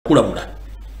kulabula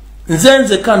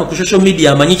nzenze kano ku social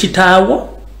media amanyi kitaawo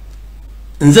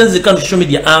nzenze kano ku social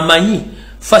media amanyi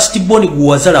first born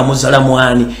guwazala muzala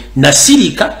mwani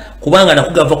nasirika kubanga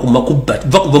nakugava ku makubba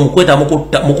vakuva mukweta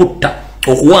mukutta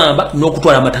okuwamba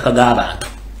n'okutwala amataka g'abantu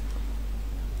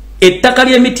ettaka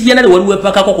ly'emiti yenali waliwo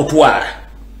epakako kutwala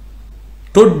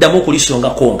toddamu kulisonga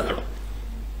kongalo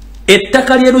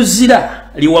ettaka ly'eruzira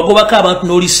liwagobako abantu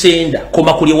n'olisenda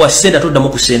koma kuli wasenda toddamu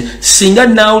kusenda singa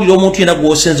naawulira omuntu yena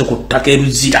gw'osenze ku ttaka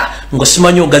eruzira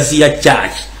ng'osimanyi ogazi ya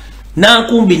kyaki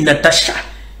nankumbi Natasha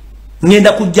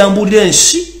ngenda kujjambulira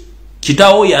ensi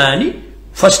kitaawo yaani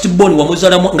first born wa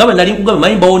muzala ngaba nali nkugamba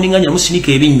mayimba oninganya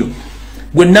musinika ebinnyo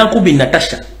gwe nankumbi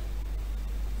Natasha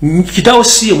kitaawo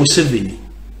siye Museveni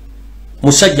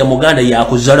musajja muganda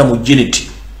yakuzala mu geneti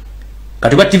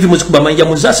kati ba TV muzikuba manja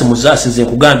muzase nze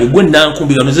kugambe gwe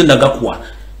nankumbi gano ze ndagakwa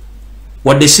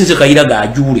wadde sinze kayira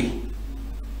gajule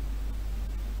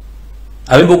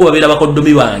abembogo babera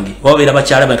bakoddomi bange babera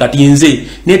bakyala kati nze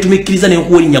netumikiriza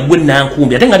nenkuwolinya gwe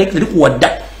nankumbi ate nga likuwadda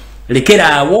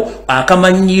lekerawo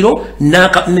akamanyiro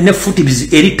ne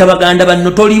footibizi eri tabaganda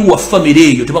banno toli wa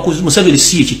family eyo Museveni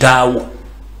siye kitaawo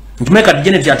ntumeka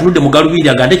geneti atuludde mugalubindi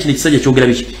agande kino kisajja kyogera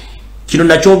biki kino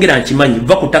nakyogera nkimanyi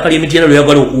va ku ttaka ly'emiti yena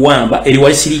lweyagala okuwamba eri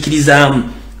walisiriikirizaamu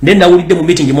ne nawulidde mu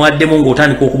meeting mwaddemu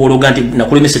ng'otandika okubologa nti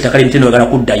nakulemesa ettaka ly'emiti yena oyagala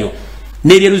kuddayo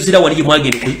n'eryeruzira wali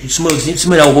mwagende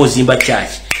simera oba ozimba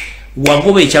kyaki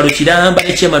wagoba ekyalo kiramba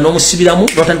ekyema n'omusibiramu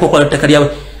n'otandika okukola ttaka lyawe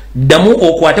ddamu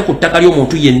okwate ku ttaka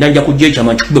ly'omuntu yenna nja kujja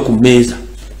ekyama nkikube ku mmeeza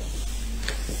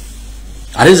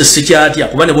ate nze sikyatya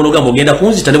kuba ne bonogamba ogenda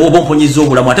kunzita ne bwoba omponyiza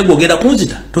obulamu ate gwogenda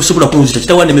kunzita tosobola kunzita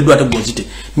kitawanemeddwa ate gwonzite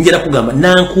njera kugamba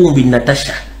nankumbi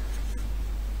Natasha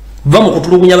va mu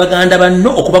kutulugunya baganda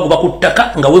banno okubagoba ku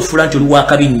ttaka nga weefula nti oli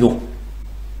wakabi nnyo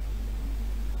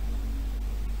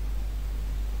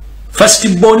first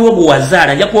born wo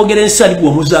bwewazaala nja kwogera ensi ali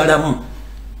bwemuzaalamu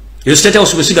eyo state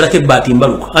house bwesigalako ebbaati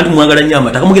mbaluka anti mwagala nnyo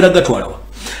amataka mugenda gatwalawa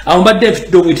awo mbadde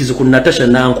enfitidde obuyitizi ku Natasha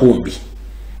nankumbi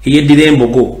eyeddira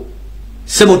embogo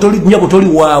sebo toli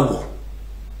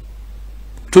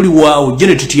waawo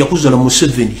Janet yakuzala mu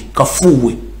Museveni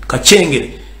kafuwe kachengere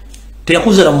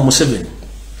teyakuzala mu Museveni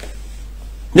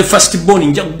ne first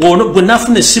born gwe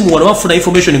nafuna essimu wano bafuna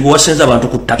information ngo wasenza abantu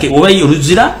ku ttaka oba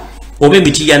oluzira oba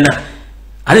emitiyana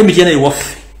ale emitiyana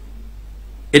ewaffe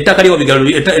ettaka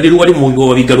liwali mu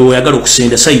wabigalo oyagala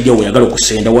okusenda sayijja oyagala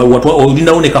okusenda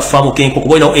olinawo ne kafaamu kenkoko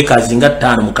kuba olinawo acres nga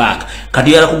 5-6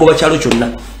 kati yala kugoba kyalo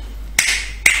kyonna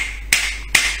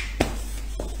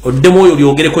oddemu oyo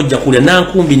lyogereko ojja kulya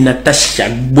nankumbi Natasha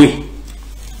gwe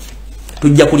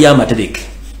tujja kulya amatereke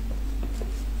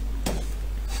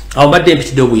awo mbadde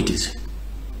mpitidde obuyitizi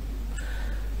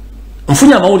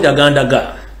nfunye amawulire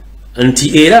agandaga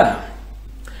nti era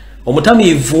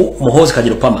omutamiivu Muhoozi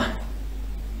Kajirupama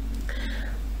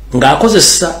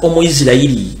ng'akozesa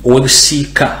Omuyisirayiri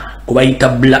ow'ebusiika kubayita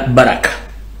Baraka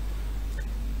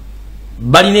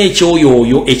balina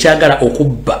ekyoyooyo ekyagala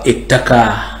okubba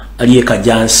ettaka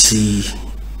ly'Ekajansi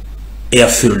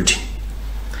airfield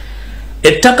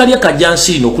ettaka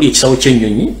ly'Ekajansi lino okuli ekisawo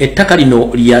ky'ennyonyi ettaka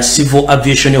lino lya Civil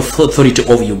Aviation Authority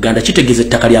of Uganda kitegeeza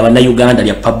ettaka lya bannayuganda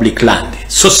lya public land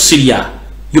so Syria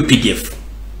UPDF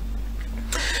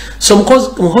so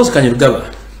Muhoozi Kajirupama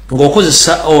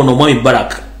ng'okozesa ono Mwami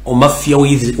Baraka omafiya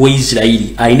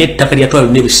w'Isirayiri alina ettaka lyatwala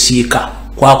lino ebusiika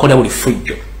kwakola buli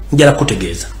fujjo njala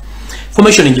kutegeeza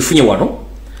information ngifunye wano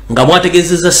nga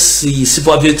mwategezeza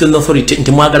Civil Aviation Authority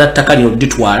nti mwagala ttaka lino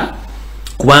litwala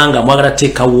kubanga mwagala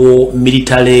teekawo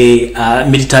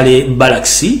military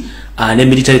barracks ne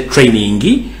military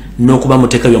training n'okuba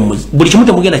muteeka byammwe buli kimu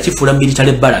temugenda kifuula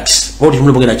military barracks oba kimu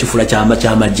temugenda kifuula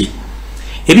kyamagye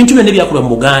ebintu byonna ebyakolebwa mu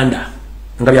Buganda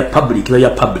nga bya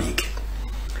public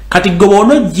kati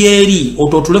gobono jeri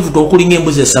ototulevu tokulinga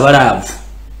embuzi esabalaavu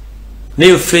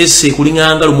neyo face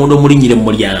ekulinganga lumondo mulinyire mu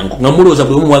mulyango nga mulooza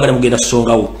bwe mwagala mugenda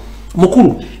songawo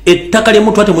mukulu ettaka lye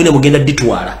mutu ate mwine mugenda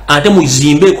ditwala ate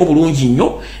muzimbeeko bulungi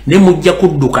nnyo ne mujja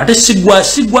kudduka ate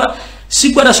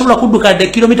sigwa tasobola kudduka de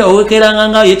kilomita owekeranga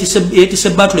nga yetise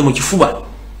batule mu kifuba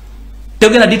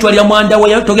togenda ditwalira mwanda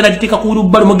we togenda ditika ku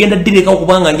lubbalo mugenda direka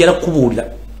okubanga njala kubuulira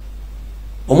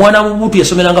omwana mubutu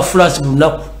yasomeranga France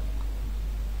bunaku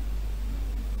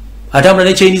atamula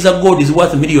ne Chinese gold is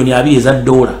worth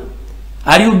 $2,000,000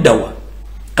 ali uddawa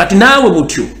kati naawe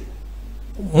butyo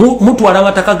mutwala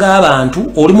amataka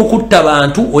g'abantu oli mukutta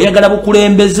abantu oyagala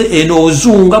bukulembeze eno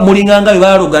ozunga mulinganga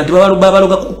bebaloga nti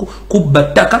babaloga kubba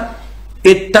ttaka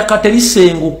ettaka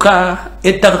terisenguka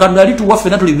ettaka kano ali tuwaffe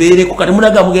na tulibeereko kati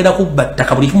mulaga mugenda kubba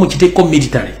ttaka buli kimu kiteeko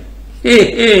military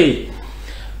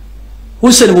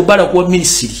Hussein Mubarak wa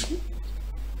Misiri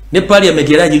ne parliament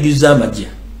era ajujuza amajja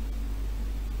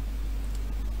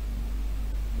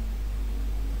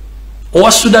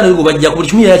owa Sudan yugo bajja ku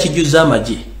kimya yakijjuza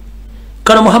amaje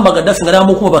kana Muhammad Gaddafi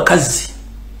ngalamu kuba bakazi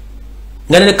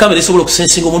ngane kamera isobola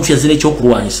okusensinga omuntu yazire ekyo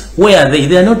kulwanyisa where are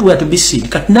they are not where to be seen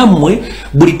katnamwe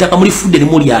buli taka muri fudde ne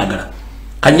muri agala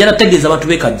kanyala tegeza abantu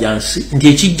bekajjansi ndi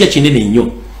ekijja kinene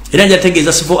nnyo era njya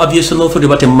tegeza civil aviation authority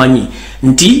batemanyi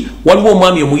nti waliwo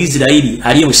omwami Omuyisirairi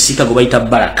ali mu sika go bayita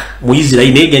Baraka mu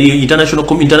Isirairi ne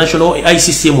international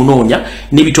ICC munonya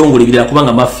n'ebitongole birala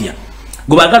kubanga mafia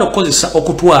go bagala okukozesa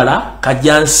okutwala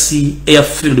kajjansi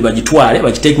airfield bagitwale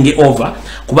bagitaking over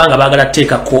kubanga bagala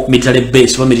teeka ko military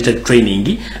base or military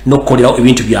training nokolera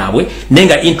ebintu byabwe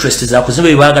nenga interest za kuzimba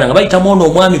bibagala nga bayita mono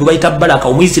omwami go bayita Baraka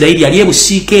Omuyisirairi ali mu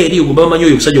sika eri go bamanyi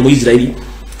oyo musajja Omuyisirairi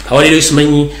awaliro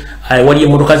isimanyi wali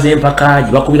emotoka z'empaka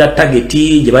bakubira target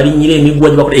je bali nyire emigwa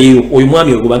je bakola oyo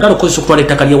mwami oyo bagala okukozesa okutwala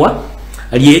ettaka lyewa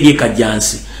ali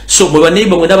kajjansi so bwe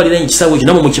baneiba mwenda balira nkisawo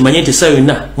kino mu mukimanye nti sayo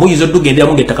na muyizo dugendera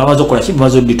mu ngetta kabazo kola kibu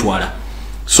bazo ditwala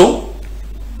so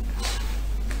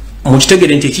mu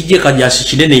kitegere nti kijje kajjansi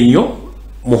kinene nnyo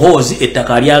muhozi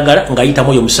ettaka lyagala ngayita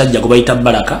moyo musajja go bayita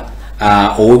Baraka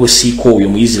owe siiko oyo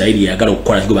mu Isirairi yagala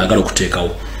okukola kigo bagala okuteekawo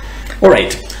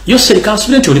alright yo serikali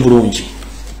student oli bulungi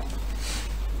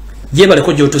je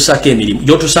baleko jotusaka emirimu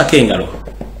jotusaka engalo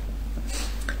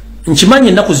nkimanye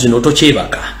ennaku zino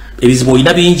tokyebaka ebizibu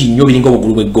olina bingi nnyo biringa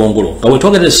obugulu bw'eggongolo nga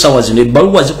wetwogerera essaawa zino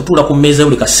ebbaluwa zikutuula ku mmeeza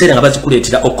buli kaseera nga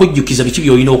bazikuleetera okujjukiza biki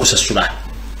by'olina okusasula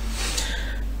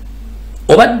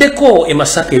obaddeko e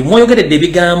Masaka mwoyogeredde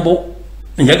ebigambo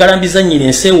njagala mbizannyire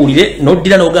ensewulire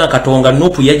n'oddira n'ogamba Katonga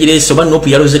Nuupu yagireese oba Nuupu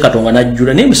yaloze Katonga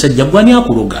n'ajjula naye musajja gwe ani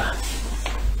akuloga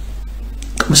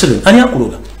musajja ani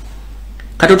akuloga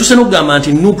kati otuse n'ogamba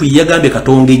nti Nuupu yagambye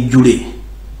Katonga ejjule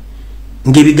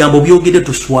ng'ebigambo byogedde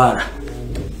tuswala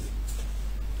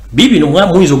bibi no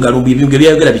mwizo galumbi byogedde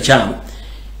byagala bikyamu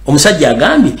omusajja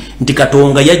agambye nti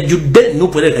Katonga yajjudde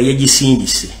Nuupu ereka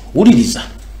yagisindise wuliriza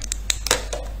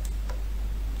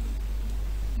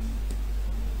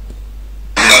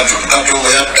Katonga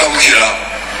yatamukira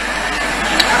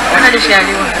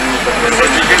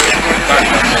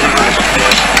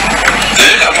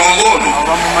Katonga ono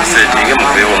asetinge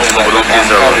mupewo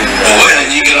mukolokiza owe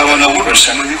yanyigira abana buto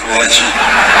simanyi kulwaki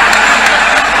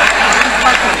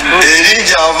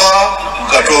erinja ava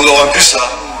Katonga wampisa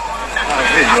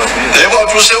naye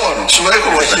bwatuuse wano simanyi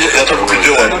kulwaki yatabukidde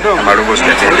wano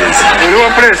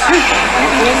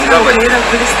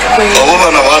abo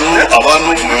bana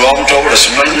abantu bebamutawula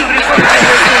simanyi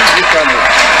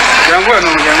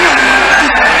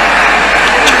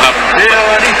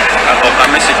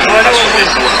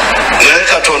naye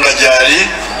Katonda gyali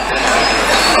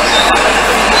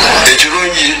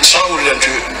ekirungi sawulira nti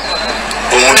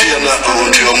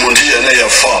omuntu yena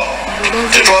yafa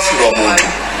tetwafiirwa muntu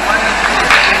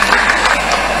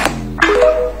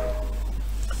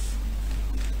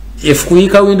if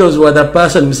kuika Windows with a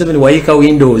person Museveni waika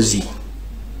Windows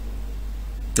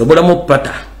obulamu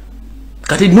pata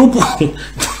kati Nuupu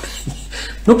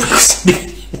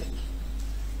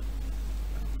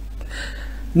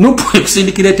Nuupu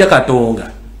ekusindikira etya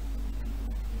Katonga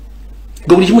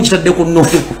buli kimu kitadde ku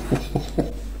Nuupu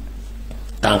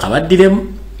tanka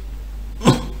baddiremu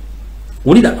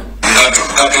wulira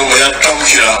Katonga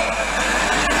yatamukira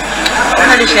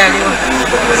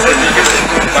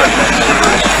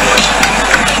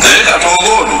naye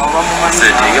Katonga ono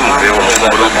asetinge mupewo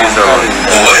mukolokiza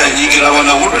owe yanyigira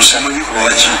abana buto simanyi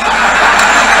kulwaki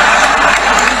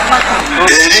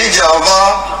erinja ava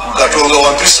Katonga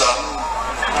wampisa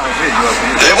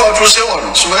naye bwatuuse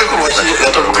wano simanyi kulwaki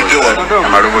yatabukidde wano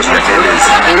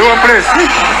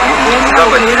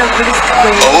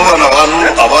abo bana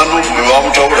abantu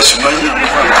bebamutawula simanyi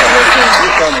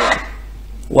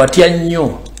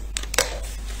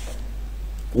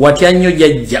watya nnyo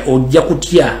jajja ojja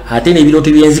kutya ate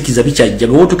n'ebirooto by'enzikiza bikyajja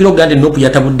bwewotukira ogande Nuupu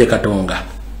yatabudde Katonga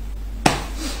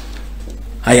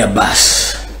aya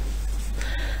basi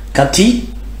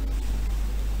kati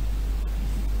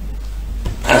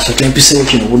asoka empisewo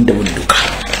kino budde budduka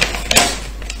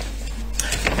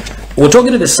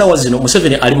wetwogerera essaawa zino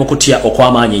Museveni ali mu kutya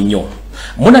okw'amaanyi ennyo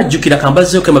munajjukira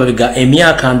kambazeeko emabega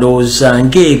emyaka ndowooza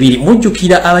ng'ebiri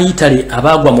mujjukira abayitale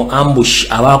abaagwa mu ambush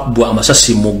abaakubwa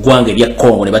amasasi mu ggwanga erya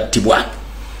Congo ne battibwa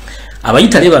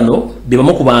abayitale bano be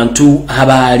bamu ku bantu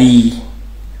abaali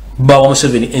bawa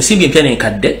Museveni ensimbi empya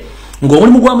n'enkadde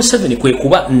ng'omulimu gwa Museveni kwe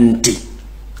kuba nti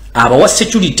abawa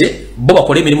security bo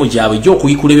bakola emirimu gyabwe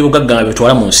gy'okuyikula ebyobugagga nga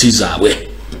betwala mu nsi zaabwe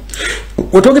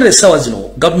wetwogerera essaawa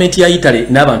zino gavumenti ya Italy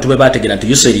n'abantu be baategera nti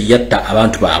Yuseri yatta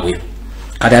abantu baabwe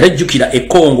kati arejjukira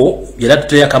Congo yali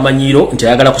atuteya akamanyiiro nti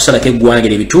ayagala kusalako eggwanga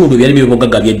ebitundu byali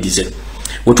by'obugagga byeddize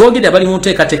wetwogerera abali mu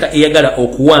nteekateeka eyagala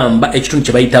okuwamba ekitundu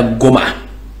kye bayita Goma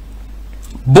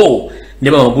bo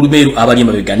ne bamagulumeeru abali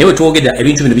emabega newe twogedda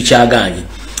ebintu bino bikyaganye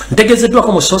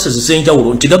ntegezeddwako mu sources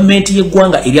z'enjawulo nti gavumenti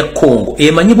y'eggwanga erya Congo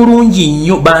emanyi bulungi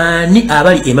nnyo baani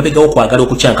abali emabega okwagala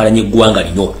okukyankalanya eggwanga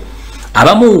lino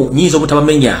abamu nyinza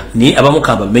obutabamenya ni abamu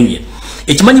kambamenye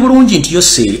ekimanyi bulungi nti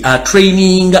Yoseri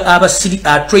training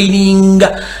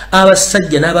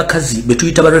abasajja n'abakazi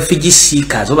betuyita ba refugee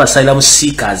seekers oba asylum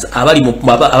seekers abali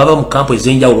ababa mu kampo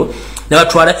ez'enjawulo ne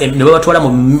babatwala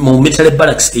mu military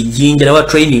barracks ejjinja ne ba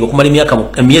training okumala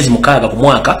emyezi 6 ku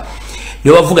mwaka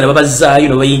ne bavuga ne babazaayo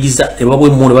ne bayingiza ne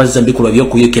babwemu ne bazza mbikola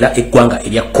by'okuyekera eggwanga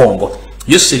erya Congo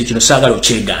Yoseri kino saagala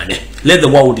okyegane let the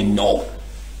world know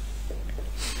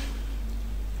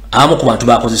amu ku bantu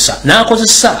bakozesa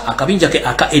n'akozesa akabinja ke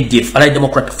aka ADF Allied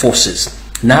Democratic Forces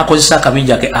n'akozesa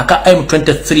akabinja ke aka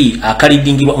M23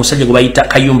 akalidingibwa omusajja gwe bayita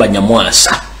Kayumba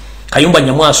Nyamwasa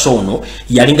ono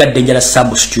yalinga dangerous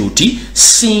substitute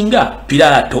singa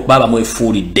Pilato baba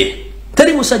mwefuulidde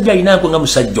teri musajja alina nga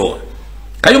musajja ono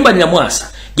Kayumba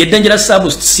Nyamwasa ye dangerous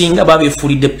substitute singa baba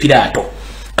efuulidde Pilato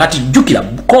kati jukira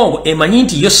Congo emanyi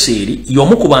nti Yoseri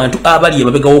y'omu ku bantu abali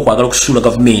emabega okwagala okusuula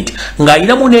gavumenti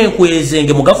ng'alinamu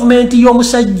n'enkwezenge mu gavumenti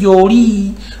y'omusajja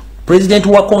oli president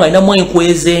wa Congo alinamu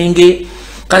enkwezenge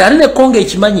kati ate ne Congo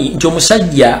ekimanyi nti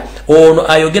omusajja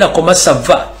ono ayogera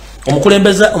Komasava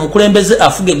omukulembeze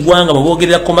afuga eggwanga mu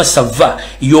boogerera Komasava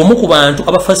y'omu ku bantu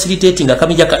abafacilitating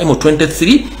akabinja ka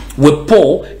M23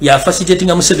 wepo ya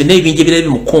facilitating Museveni n'ebinja ebirala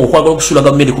mu Congo okwagala okusuula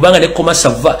gavumenti kubanga ne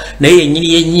Komasava naye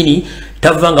yennyini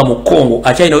tavanga mu Congo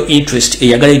akyalina interest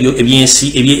eyagala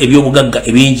ebyensi ebyobugagga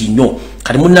ebingi nnyo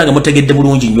kati munnange mutegedde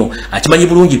bulungi nnyo akimanyi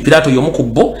bulungi Pilato y'omu ku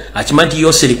bo akimanyi nti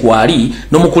Yoseri kwali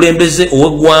n'omukulembeze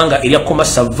ow'eggwanga erya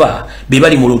Komasava be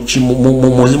bali mu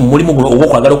mulimu guno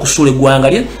ogw'okwagala okusuula eggwanga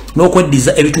lye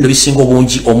n'okweddiza ebitundu ebisinga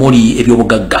obungi omuli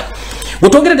ebyobugagga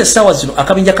bwetwogeredde essaawa zino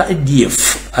akabinja ka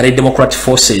ADF Allied Democratic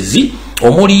Forces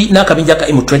omuli n'akabinja ka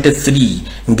M23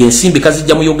 ng'ensimbi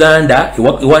kazijja mu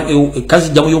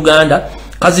Uganda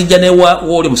kazijja newa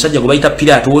woli omusajja gwe bayita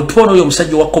Pilato wetubona oyo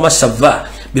omusajja wa Komasava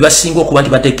be basinga okuba nti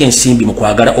bateeka ensimbi mu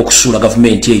kwagala okusuula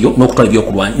gavumenti eyo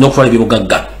n'okutwala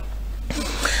ebyobugagga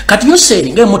kati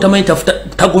Yoseri nga mutamanyi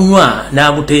tagunywa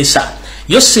n'aguteesa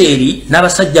Yoseri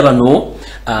n'abasajja bano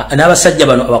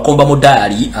abakomba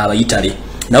mudaali abayitale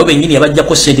nabo bennyini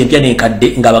yabajjako ssente empya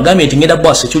n'enkadde ng'abagambye nti ngenda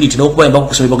bwa security n'okubayamba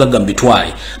kusoma ebyobugagga mu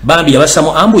bitwale bambi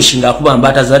yabasamu ambush ng'akuba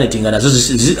mbaata zaneti nga nazo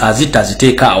azitta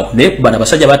aziteekaawo naye kubana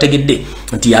abasajja bategedde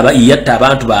nti yatta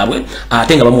abantu baabwe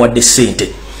ate nga bamuwadde ssente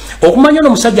okumanya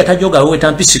n'omusajja tajoga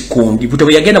weta mpisi kundi bute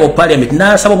bwe yagenda mu parliament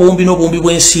n'asaba obuwumbi n'obuwumbi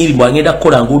bw'ensimbi bw'agenda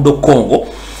kukola nguudo Congo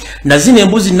na zino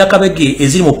embuzi nakabege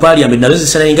eziri mu parliament nazo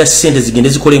zisanalinga ssente zigende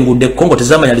zikola enguudo Congo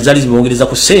tezamanya lizaali zibongereza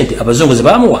ku ssente abazungu ze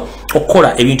baamuwa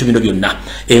okukola ebintu bino byonna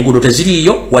enguudo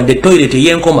teziriiyo wadde toilet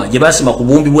y'enkoma gye baasima ku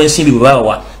buwumbi bw'ensimbi bwe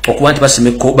babawa okuba nti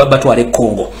basime batwale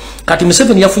Congo kati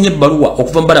Museveni yafunye ebbaluwa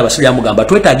okuva mu bala abasajja amugamba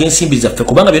twetaaga ensimbi zaffe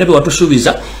kubanga byonna bye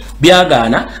watusuubiza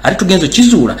byagaana ate tugenzo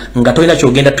kizuula nga tolina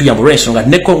kyogenda tuyamba olw'ensonga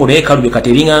ne Congo naye kalube kati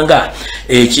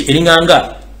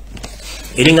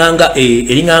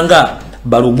eringanga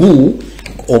balugu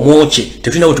omwoche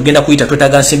tetulina we tugenda kuyita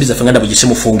twetaaga nsimbi zaffe nga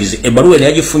bugisimufungize ebbaluwa era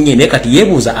yagifunye naye kati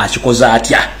yeebuuza akikoza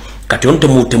atya kati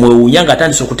ono temwewuunya nga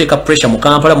atandise okuteeka pressure mu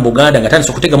Kampala mu Buganda nga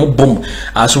atandise okuteeka mu bomu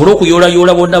asobole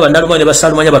okuyoolayoola bonna bannalumanya ne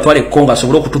basaalumanya batwale Congo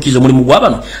asobole okutukiza omulimu gwa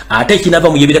bano ate ekinava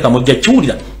mu yebireka mujja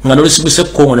kiwulira nga n'olusibuse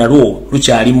Congo nalwo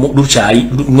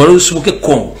n'olusibuke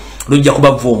Congo lujja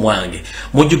kubava omwange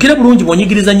mujjukire bulungi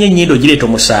bw'onyigiriza nnyo ennyindo gireeta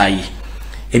omusaayi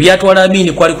ebyatwala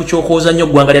Amini kwali kukyokooza nnyo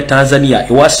ggwanga lya Tanzania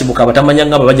ewasibuka abatamanya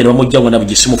nga babajja ne bamujja ng'ona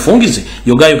bugisimufungize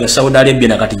yogayoga Saudi Arabia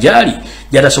na kati gyali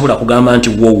gyatasobola kugamba nti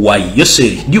why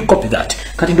Yoseri do you copy that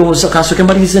kati ndowooza kansooke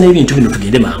mbalirize n'ebintu bino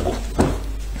tugende mangu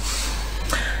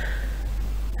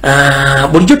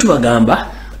bulijjo tubagamba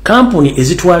kampuni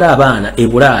ezitwala abaana e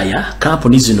Bulaaya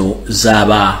kampuni zino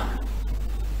zaba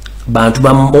bantu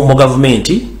mu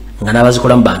gavumenti nga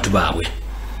n'abazikola mu bantu baabwe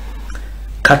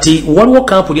kati waliwo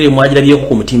kampuni eri mwagirabyeko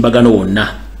ku mutimbagano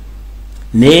wonna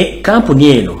ne kampuni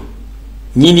eno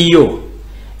nyiniyo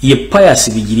ye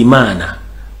Pius Bigirimana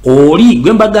oli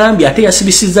gwe mbagambye ate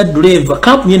yasibisizza dureva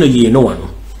kampuni eno yeeno wano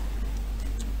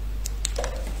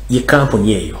ye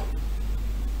kampuni eyo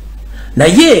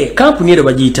naye kampuni eno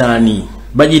bagiyitaani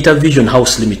bagiyita Vision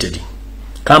House Limited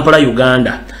Kampala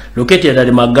Uganda located at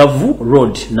Magavu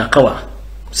Road Nakawa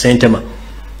Sentema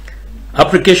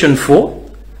application for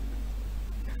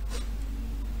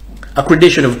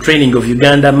accreditation of training of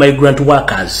Uganda migrant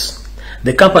workers.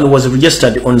 The company was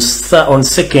registered on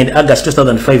 2nd August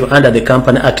 2005 under the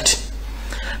Company Act.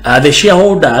 The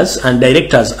shareholders and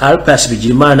directors are Pius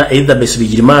Bigirimana, Elizabeth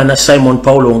Bigirimana, Simon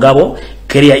Paulo Ngabo,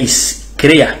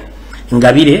 Kerea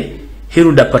Ngabire,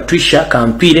 Hilda Patricia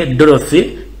Kampire,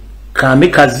 Dorothy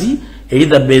Kamikazi,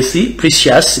 Elizabeth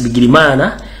Precious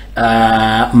Bigirimana,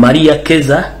 Maria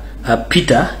Keza,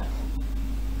 Peter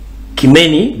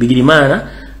Kimeni Bigirimana,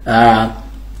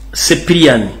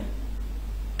 Cyprian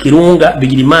Kirunga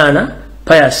Bigirimana,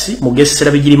 Payasi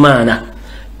Mugesera Bigirimana.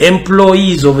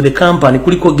 Employees of the company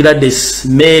kuliko Gladys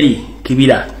Mary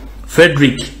Kibira,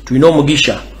 Frederick Twino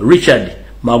Mugisha, Richard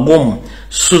Magum,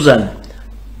 Susan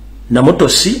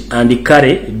Namotosi and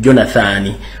Kare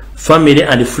Jonathan. Family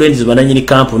and friends of the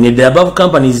company. The above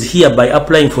company is hereby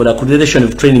applying for the accreditation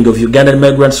of training of Ugandan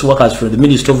migrants workers from the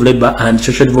Ministry of Labour and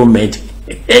Social Development.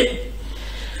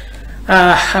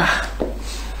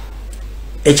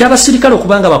 Ekyabasirikale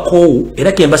okubanga bakowu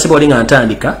era kembase bwali nga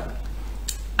ntandika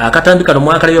akatandika no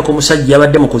mwaka lyo ko musajja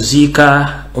yabadde mu kuziika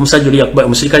omusajja oli yakuba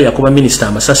omusirikale yakuba minister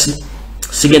amasasi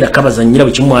sigenda kabaza nyira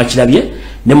bwe kimu akirabye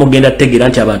ne mugenda tegera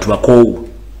nti abantu bakowu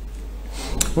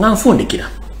nga nfundikira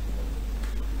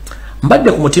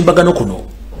mbadde ku mutimbagano kuno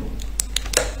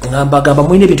ngamba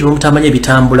mwine ebintu mutamanye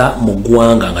bitambula mu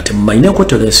gwanga nga temumanyine ko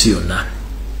tolensi yonna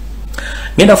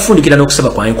ngenda kufundikira n'okusaba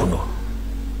kwange kuno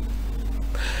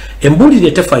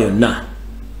embulire tefa yonna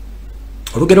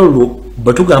olugero lwo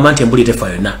batugamba nti embulire tefa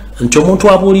yonna nti omuntu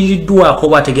abuuliriddwako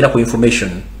oba ategera ku information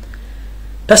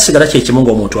tasigala kyekimu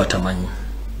ng'omuntu atamanyi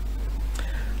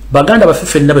baganda baffe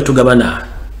ffenna bwe tugabana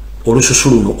olususu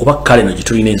luno oba kale no gye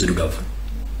tulina enzirugavu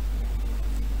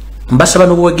mbasaba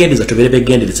n'obwegendereza tubeere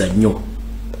begendereza nnyo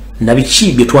na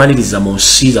biki bye twaniriza mu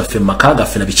nsi zaffe mu maka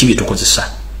gaffe na biki bye tukozesa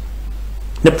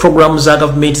ne programu za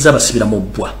gavumenti z'abasibira mu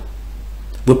bbwa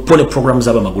bwe ne programu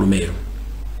z'abamagulu meeru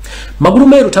magulu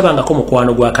meeru tabangako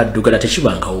mukwano gwa kaddugala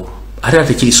tekibangawo ate era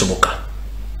tekirisoboka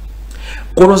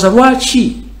goloza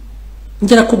lwaki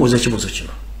njala kubuuza ekibuuzo kino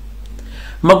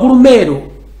magulu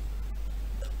meeru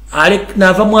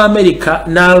nava mu America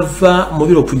nava mu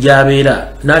Europe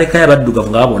gy'abeera n'alekayo abaddugavu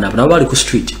nga babona nabo bali ku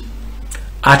street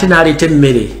ate n'aleeta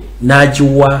emmere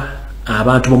n'agiwa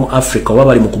abantu mu Africa oba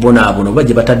bali mu kubonaabona oba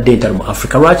gye batadde entalo mu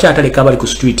Africa lwaki ataleka abali ku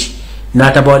street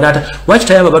lwaki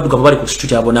tayamba abaddugavu bali ku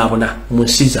street abonaabona mu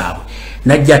nsi zaabwe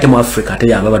najja ate mu Africa ate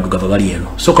yamba abaddugavu bali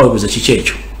eno soka webuuza kiki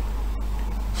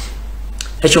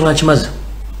ekyo nga nkimaze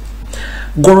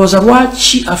golooza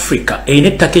lwaki Africa erina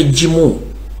ettaka eggimu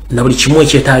na buli kimu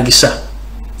ekyetaagisa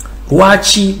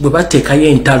lwaki bwe bateekayo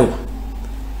entalo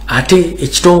ate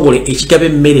ekitongole ekigaba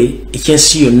emmere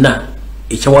ekyensi yonna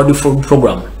ekya World Food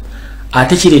Program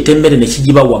ate kireeta emmere ne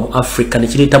kigibawa mu Africa ne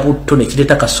kireeta butto ne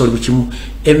kireeta kasooli bukimu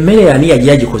emmere yani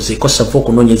yagikoze ekosa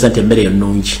okunoonyeza nti emmere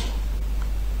ennungi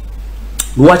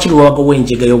lwaki lwabagawo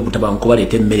enjega y'obutabanguko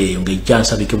baleeta emmere eyo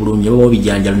ng'ejjansabike bulungi baba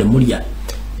bijanjalo ne mulya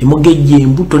ne mugejja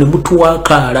embuto ne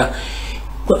mutuwakaala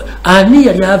ani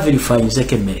yali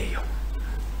averifyingzeko emmere eyo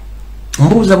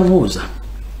mbuuza bubuuza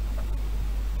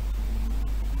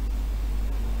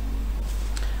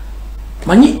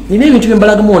manyi nina ebintu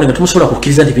byembalaga muwone nga tumusobola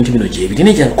kukkiriza nti ebintu bino gyebiri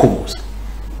naye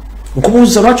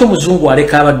nkubuuza lwaki omuzungu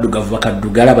aleka abaddugavu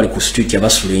bakaddugala bali ku street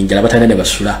abasula enjala batalina ne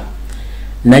basula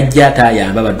najja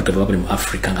atayamba abaddugavu abali mu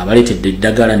Africa nga baleetedde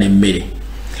eddagala n'emmere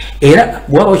era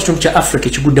bwabawo ekitundu kya Africa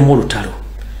ekiguddemu olutalo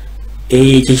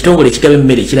ekitongole ekigaba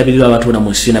emmere ekirabirira abantu bona mu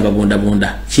nsi n'ababundabunda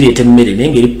kireeta emmere naye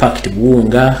ngeri packed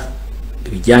buwunga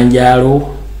ebijanjaalo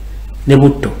ne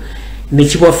butto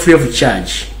nekiba free of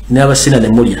charge n'abasina ne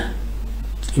mulya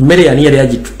emmere yani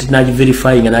yali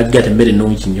nagiverifying n'agigata emmere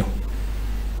ennungi nnyo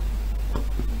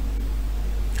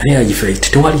ani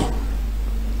yagifeekti tewali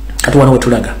kati wano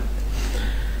wetulaga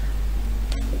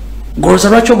golooza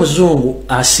lwaki omuzungu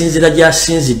asinzira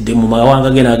gy'asinzidde mu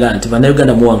mawanga ge naga nti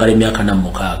bannayuganda muwangala emyaka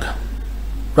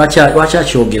 46 lwaki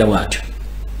akyogera bwatyo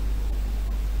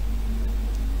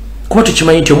kuba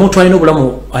tukimanyi nti omuntu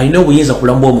alina obuyinza ku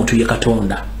bulamu bw'omuntu ye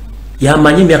Katonda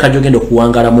yamanyi emyaka gy'ogenda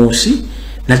okuwangala mu nsi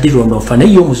naddirwa n'ofa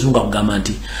naye omuzungu akugamba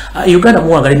nti Uganda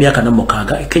muwangala emyaka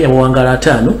 46 Kenya muwangala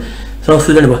 5 South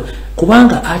Sudan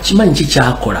kubanga akimanyi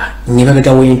kikyakola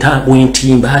nyebabega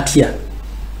wentimba atya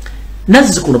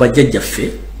nazzikuno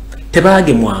bajjajjaffe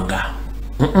tebaagemwanga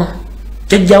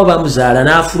jjajjaawo bamuzaala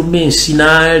n'afuluma ensi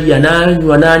n'alya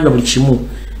n'anywa buli kimu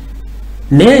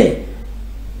naye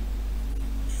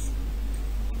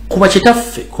kuba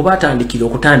kitaffe kuba atandikira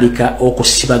okutandika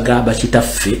okusibaga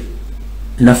bakitaffe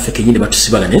naffe kenyini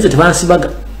batusibaga naye tebansibaga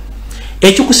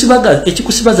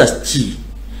ekikusibaza ki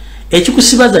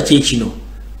ekikusibaza kyekino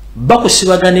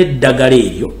bakusibaga n'eddagala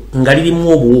eryo nga lirimu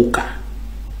obuwuka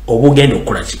obugenda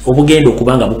okukolaki obugenda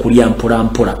okubanga bukulya mpola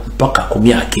mpola mpaka ku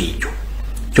myaka egyo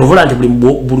kyovula nti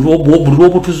buli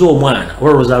lwobutuza omwana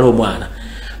olwozaala omwana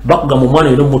bakugamba omwana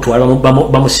yero mutwala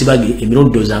bamusibage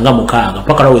emirundi zanga mukaaga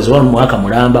paka laweze wa mwaka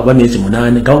mulamba ba myezi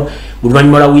 8 nga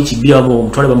buluvanyuma la wiki bya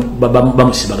omutwala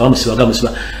bamusibaga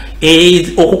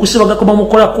okukusibaga ko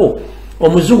bamukolako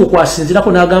omuzungu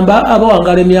kwasinzirako n'agamba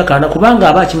abawangala emyaka ana kubanga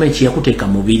abakimanyi kiyakuteeka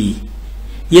mubiri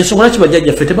yensongola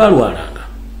kibajjajja ffe tebalwalanga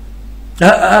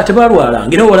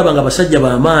tebalwalanga era olaba nga basajja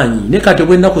b'amaanyi ne kati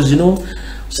bw'ennaku zino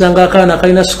usanga akaana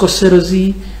kalina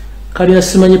sikoserozi kalina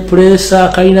simanyi presa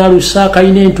kalina alusa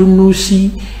kalina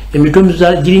entunuusi emitundu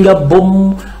giringa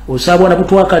bomu osanga bwana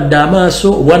butwakadde amaaso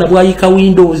obwana bwayika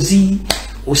windows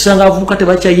usanga avuka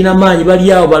tebakyayina maanyi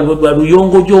bali awo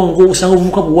baluyongojongo usanga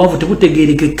obuvuka buwanvu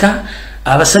tebutegerekeka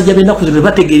abasajja b'ennaku zino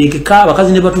tebategerekeka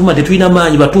abakazi ne batuma tetulina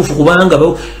maanyi batuufu kubanga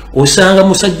osanga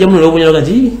musajja muno n'obunyaga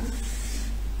nti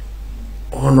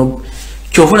ono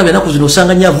kyovula b'ennaku zino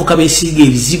osanga nnyo avuka beesiiga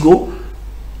ebizigo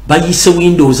bayise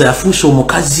windows afuuse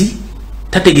omukazi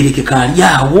tategerekeka ali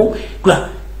awo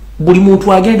buli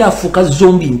muntu agenda afuuka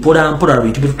zombi mpola mpola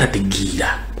bintu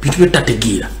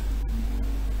byetutategeera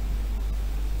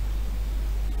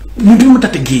bintu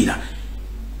mutategeera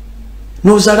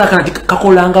nozaala akana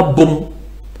kakolanga bomu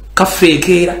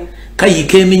kafeekeera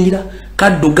kayiika eminyira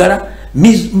kaddugala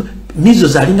mizo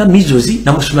zalinga mizozi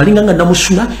namusuna alinga nga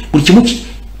namusuna buli kimu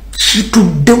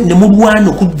kitudde ne mulwana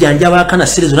okujjanjaba akana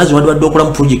serezo nazo wadde okola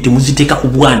mu project muziteeka ku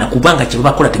bwana kubanga kye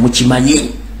bakola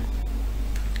temukimanyi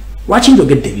lwaki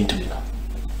njogedde ebintu bino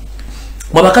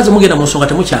mwabakazi mugenda mu nsonga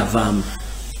temukyavaamu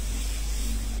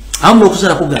amu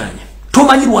okusala kuganya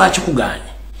tomanyi lwaki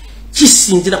kuganya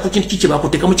kisinzira ku kintu kiki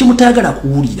bakuteeka mu kimutayagala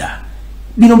kuwulira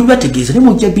bino bibategeeza ne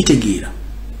mujja bitegeera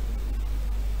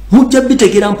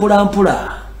mpola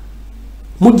mpola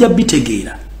mujja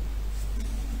bitegeera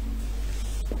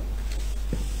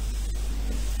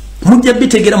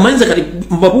manza kali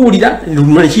mbabuulira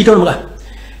mwanikiyita olumuga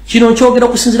kino nkyogera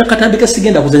okusinzira katambika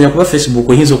sigenda kuzanya kuba Facebook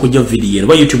oyinza okujja video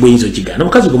oba YouTube oyinza okigana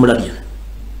mukazi gwe mulabya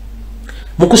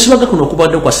mu kusibaga kuno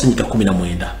okubadde kwa Ssennyiga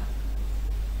 19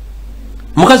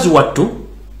 mukazi wattu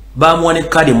bamuwa ne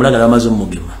kadi emulagala amaze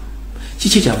omugema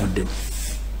kiki kyavuddemu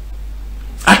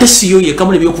ate siyo ye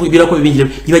kamule byokubirako ebingi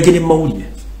bibajje ne mawulire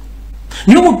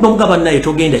niyo omuntu nomugamba naye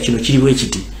togenda kino kiriwo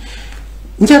ekiti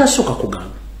njala soka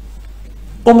kugamba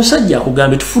omusajja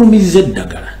akugambye tufulumize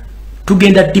eddagala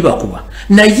tugenda ddiba kuba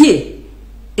naye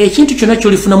ekintu kyonna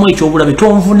kyolifunamu ekyobulabe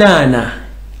tonvunaana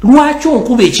lwaki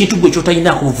onkuba ekintu gwe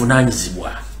kyotalinaako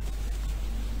buvunaanyizibwa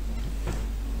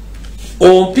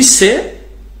ompise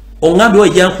ongambye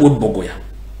wajjankuwa ebbogoya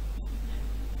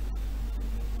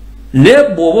ne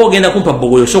bw'oba ogenda kumpa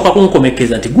bbogoya osooka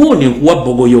kunkomekeza nti gundi nkuwa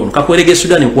bbogoya ono kakwerege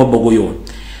Sudan nkuwa bbogoya ono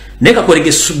naye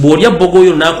kakwerege bw'olya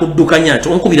bbogoya ono n'akuddukanya nti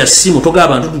onkubira ssimu toga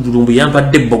abantu tudulumbu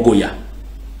yampadde bbogoya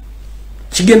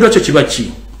kigendwa kyo kiba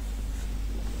ki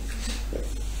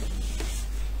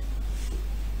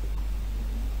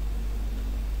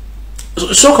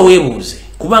sooka weebuuze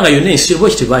kubanga yonna ensi bwe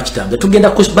kiti bakitambula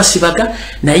tugenda basibaga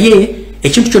naye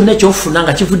ekintu kyonna ekyofuna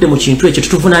nga kivudde mu kintu ekyo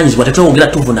tetuvunaanyizibwa tetwongera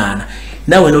tuvunaana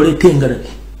naawe noleeta engalabi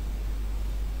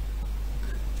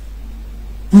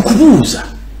nkubuuza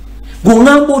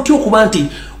gweŋŋamba otya okuba nti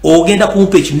ogenda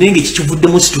kumpa ekintu naye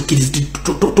ngaekikivuddemu situkkiriza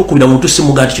tokubira muntu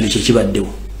simuga nti kino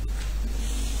kyekibaddewo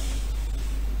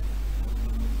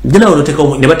nawe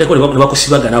noteekawo ne bateekawo ne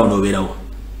bakusibaga naawe noobeerawo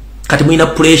kati mulina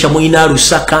pressure mulina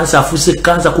alusa kansa afuuse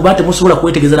kansa kuba temusobola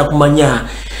kwetegeeza na kumanya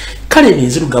kale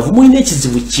nenzirugavu mulina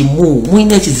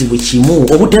ekizibu kimu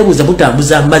obuteebuuza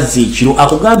butambuza amazzi ekiro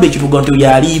akugamba ekiruga nti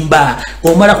yalimba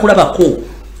omala kulabako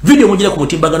video mugira ku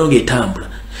mutimbagano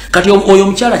ng'etambula kati oyo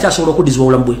omukyala akyasobola okuddizibwa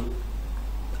obulamu bwe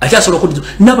akyasobola okuddizibwa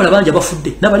n'abala bangi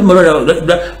abafudde n'abali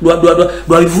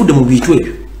lwabivudde mu bintu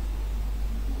ebyo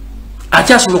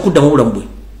akyasobola okuddamu obulamu bwe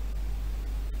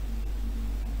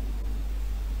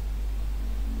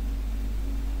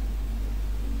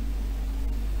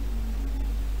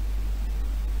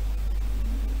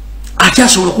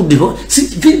akyasobola okuddiva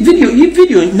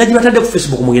video nagibatadde ku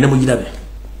Facebook mugende mugirabe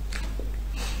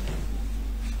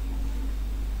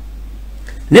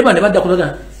neba ne badda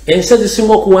kulaga ensi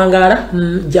ezisinga okuwangaala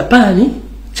Japan,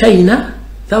 China,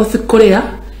 South Korea,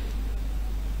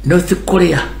 North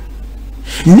Korea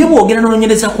ne bwogera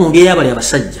n'ononyereza ku ngeri abali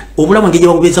abasajja obulamu ngeri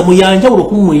babubeeza mu yanja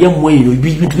olw'okumweya mmweyo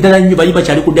bintu birala nnyo bali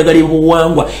bakyali ku ddagala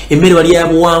eby'obuwangwa emmere bali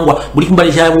yabuwangwa buli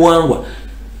kimbali kyabuwangwa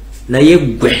naye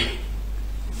gwe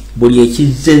buli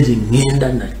ekizze nze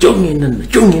ngenda nakyo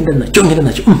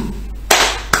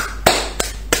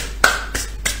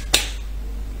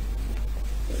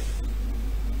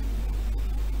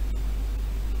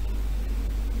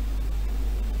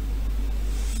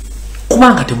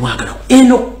kubanga temwagala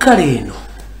eno kale eno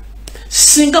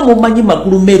singa mumanyi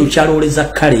magulu meeru kyalooleza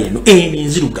kale eno eno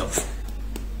enzirugavu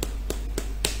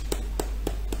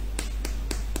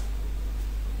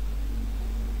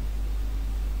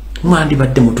mwandi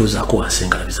badde mutuuzaako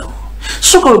wansengalabizamu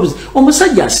soka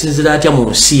omusajja asinzira atya mu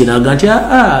nsi naga nti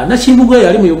Nakimbugo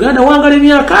yali mu Uganda wangala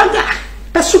emyaka aga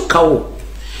tasukkawo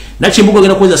Nakimbugo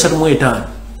agenda kuweza 35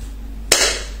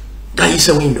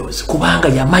 gayise Windows kubanga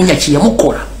yamanya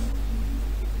kiyamukola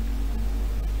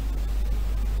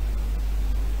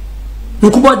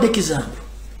nkubadde kizambo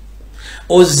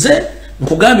oze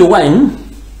nkugambye wine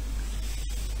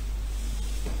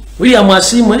William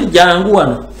Asimwe jangu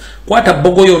wano kwata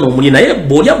bogoyo no muli naye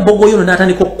bolya bogoyo no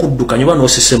natandika okudduka nyoba no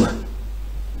sisema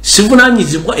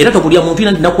sivunanyizibwa era tobulya muntu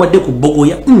ina ndinakuwadde ku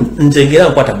bogoya nzengera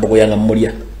nkwata bogoya nga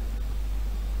mulya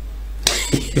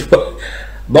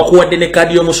bakuwadde ne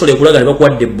kadi y'omusolo ekulaga ne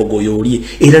bakuwadde bogoyo olye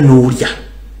era n'olya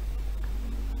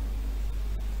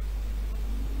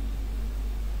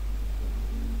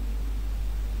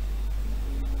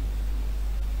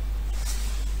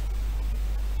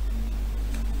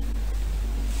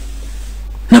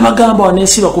Nabagamba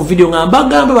wanesiba ku video ngamba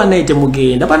gamba banaite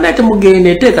mugenda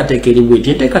enteekateeka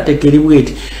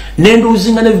eribweti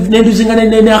nenduzinga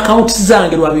ne accounts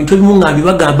zange lwa bintu ebimu ngambi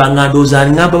bagamba ngandooza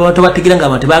ngamba abantu bategeera nga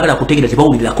abantu baagala kutegeera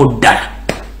tebawulirako ddala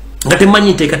nga temanyi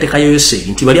enteekateeka yose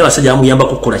nti bali abasajja bamuyamba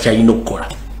kukola kyalina okukola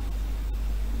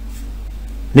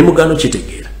ne mugano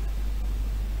kitegeera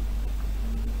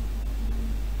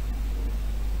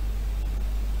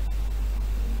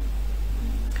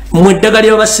Mweddagali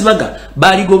abasibaga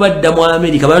baligo badda mu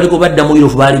America baligo badda mu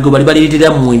Europe baligo bali litera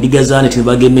mu endiga zane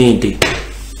tibagemente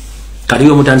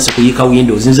kaliyo mutandise kuyika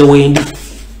Windows nze wendi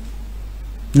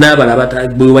nabala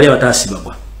bali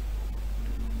abatasibagwa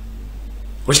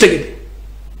okitegede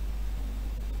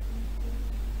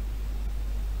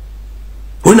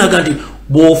ona gandi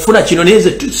bofuna kino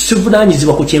neze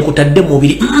sivunanyizibwa ku kyenkutadde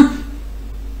mubiri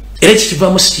era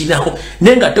kivaamu sikinako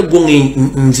naye nga ate gwe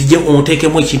nzije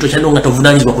onteekemu ekintu kyano nga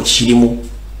tovunanyizibwa ku kirimu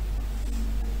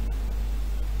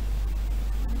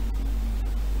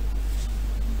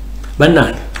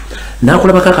bannange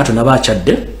nakulaba kakatona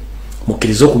bakyadde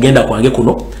mukkirize okugenda kwange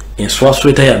kuno enswaswa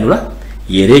etayanula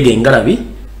yereega engalabi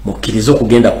mukkirize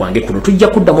okugenda kwange kuno tujja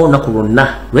kuddamu olunaku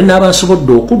lwonna lwe naaba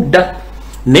nsobodde okudda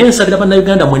naye nsabira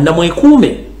bannayuganda mwenna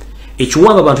mwekuume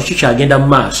ekiwamba abantu kikyagenda mu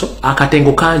maaso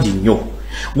akatengo kangi nnyo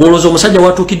Golozo omusajja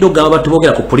watuukidde ogamba abantu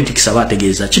boogera ku politics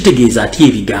abategeeza kitegeeza ati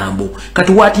ebigambo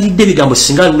kati watiridde ebigambo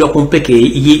singa alulira ku mpeke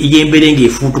ey'emberenge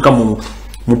efuutuka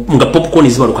nga popcorn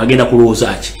zibaluka agenda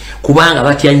kulowooza ki kubanga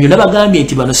batya nnyo nabagambye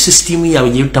nti bano system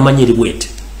yaabwe gye tutamanye eri bwete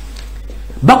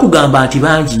bakugamba nti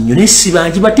bangi nnyo naye si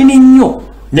bangi batini nnyo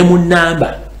ne mu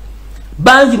nnamba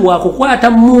bangi lwakukwata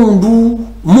mundu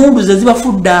ze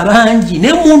zibafudde abangi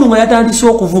naye mundu nga yatandise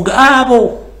okuvuga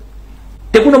abo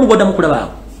tekuna mugoda mukulaba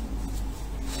abo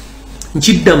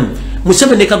Nchiddamu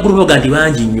Museveni kagrupu ganti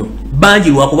bangi nnyo bangi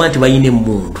lwakuba nti bayine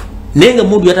mundu naye nga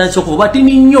mundu yatandise okuvuga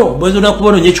batini nnyo bwezo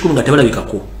nakubona nnyo ekikumi nga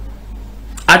tebalabikako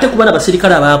ate kubana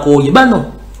basirikale abakooye bano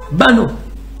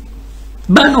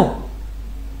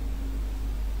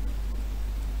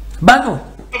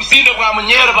Obsinde kwa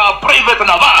munyere ba private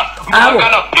na ba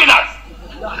mugana peanuts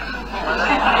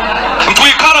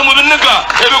Ntwikala mu binniga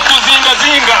ebikuzinga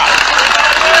zinga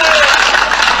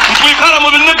Ntwikala mu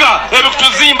binniga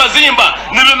ebikutuzimba zimba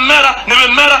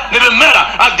nibimera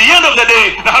at the end of the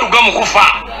day naharuga mu kufa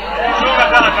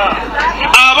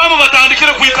abamu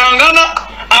batandikire kwikangana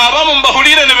abamu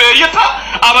mbahulire nebeyita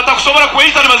abatakusobora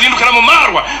kweyita nibazindukira mu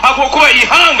marwa akuba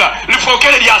ihanga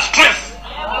lifokere lya stress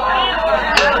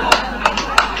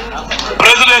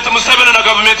President Museveni na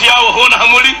government yao hona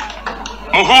hamuli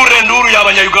muhure nduru ya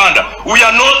Uganda. We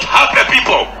are not happy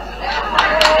people.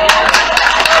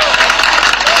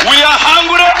 We are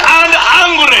hungry and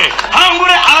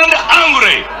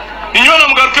angry. Inyona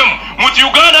mugarukemu muti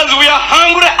Ugandans we are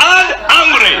hungry and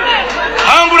angry.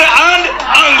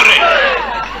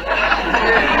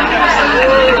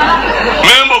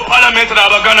 Member parliament na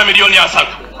abagana milioni 3.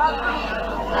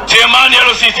 Chairman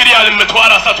yalo sitiri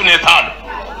alimetwara 35.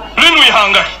 Linu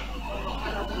ihanga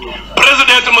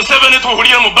President Museveni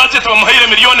tuhulira mu budget bamuhaire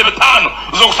milioni 5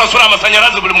 zo kusasura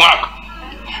amashanyarazi buli mwaka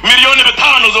milioni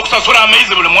 5 zo kusasura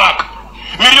amaizi buli mwaka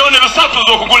milioni 3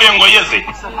 zo kugula engoyeze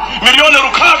milioni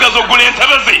 6 zo kugula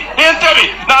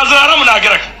entebe nazaramu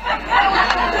nageraki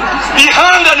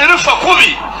ihanga nirifa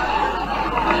kubi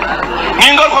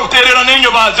ningaruka kuterera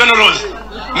nenyo ba generals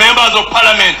members of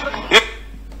parliament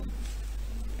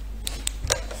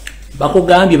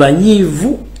bakugambye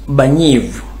banyivu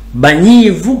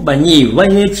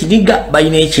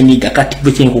bayine ekiniga kati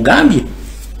bwe kyenkugambye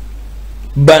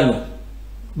bano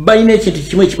bayine ekintu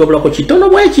kimwe ekipabulako kitono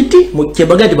bwekiti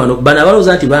mukyebaga nti bano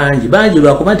abalooza nti bangi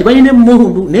lwakuba nti bayine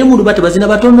mundu naye mundu bate bazina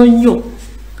batono nnyo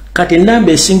kati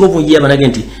ennamba esinga obungi yabanage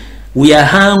nti we are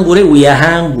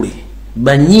hungry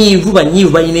banyivu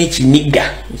balina ekiniga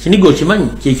okimanyi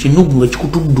kyekinugu nga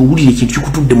kikutudde owulire ekintu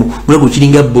kikutuddemu mulego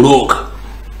kiringa buloka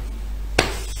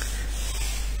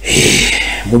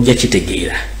mujja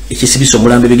kitegeera ekisibisa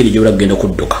omulambo ebigere gy'ola kugenda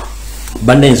kudduka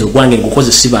bannayenza ogwange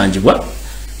ngukoze sibanjibwa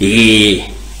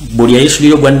buli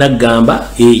yayesulire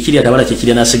gwannaggamba kiri atabala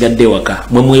kyekirya n'asigadde ewaka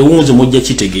mwe mwewunze mujja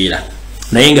kitegeera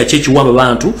naye nga kyekiwamba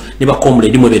bantu ne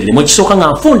bakomuledi mweberere mwekisooka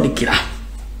nga nfundikira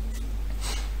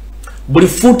buli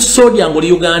foot soldier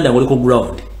ngoli Uganda ngoli ku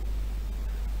ground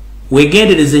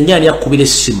wegendereze nnyani yakubira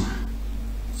essimu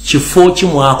kifo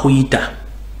kimwakuyita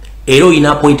era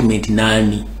oyina appointment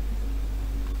nani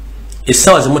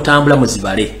essaawa zimutambula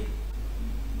muzibale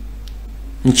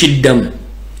nkiddamu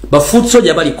ba foot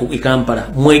soldier bali ku Kampala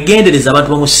mwegendereze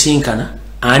abantu bamusinkana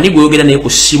ani gweogera naye ku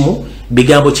ssimu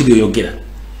bigambo ki byoyogera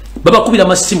babakubira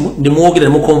amasimu ne muwogera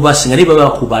ne mukonvasinga ne baba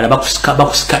bakubala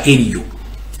bakusika eriyo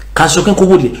kasoke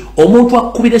nkubulire omuntu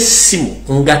akubira essimu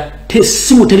nga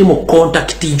essimu teri mu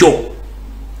contact yo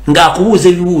nga akubuuza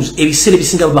ebibuuzo ebiseera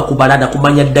ebisinga babakubalada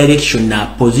kumanya direction na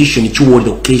position kiwo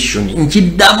location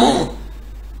nkiddamu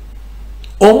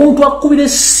omuntu akubira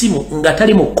essimu nga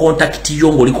tali mu contact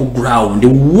yo ng'oli ku ground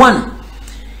one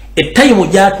etime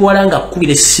gyatwala nga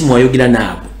akubira essimu ayogera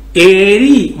naabo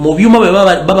eri mu byuma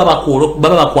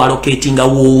baba bakwalocatinga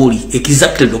wooli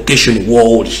exactly location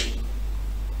wooli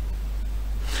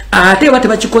ate bate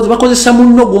bakikoze bakozesa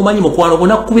munno gwomanyi mukwano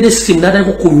gona kubira essimu natali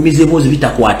kukunyumiza eboozi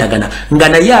bitakwatagana nga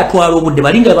naye atwala obudde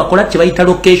balinga bakola kye bayita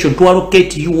location to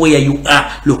allocate you where you are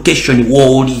location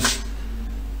wooli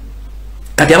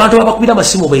kati abantu babakubira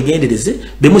amasimu begendereze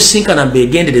bemusinkana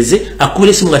begendereze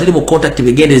akubira essimu nga tali mu contact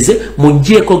begendereze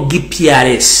mugjeeko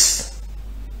GPRS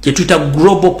kyetuyita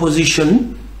global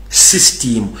position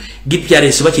system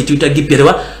GPRS ba kyetuyita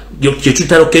GPRS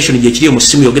kyetuyita location gyekiri mu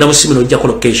simu yogera mu simu n'ojjako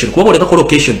location kuba olekako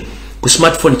location ku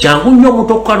smartphone kyangu nnyo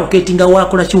omuntu okulocatinga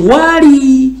wakola ki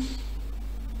wali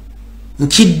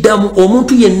nkiddamu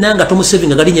omuntu yenna nga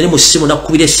tomusevinga galinnya ne mu simu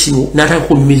nakubira essimu n'ataka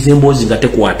kunyumiza emboozi nga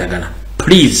tekwatagana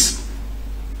please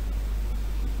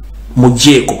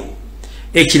mugjeeko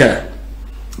ekirala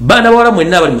baana bawala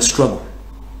mwenna abali mu struggle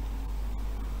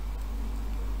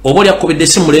oboli akubidde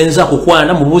essimu lenza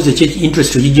kukwana mubuuze kye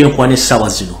interest ogijje nkwana essaawa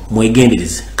zino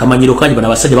mwegendereze kamanyiro kanyi bana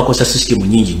abasajja bakozesa system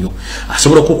nyingi nnyo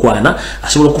asobola okukwana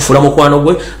asobola okufuula mukwano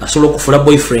gwe asobola okufuula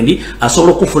boyfriend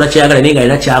asobola okufuula kyayagala naye nga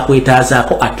alina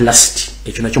kyakwetaazaako at last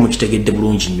ekyo nakyo mukitegedde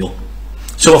bulungi nnyo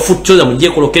so bafutoza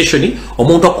mugjeeko location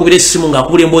omuntu akubira essimu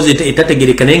ng'akubira emboozi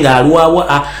etategereka naye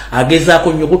ng'alwawa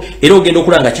agezaako nnyo era ogenda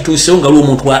okulanga kituusewo nga lwo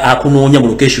omuntu akunoonya mu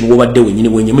location wobadde wennyini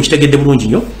wenye mukitegedde bulungi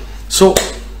nnyo so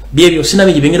byebyo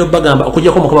sinabingi bingero bagamba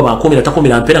okujjako mukuba bankumira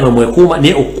takumira mpera nga mwekuuma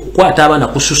naye okukwata abaana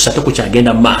kusussa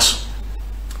tekukyagenda mu maaso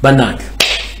bannange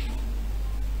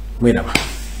mweraba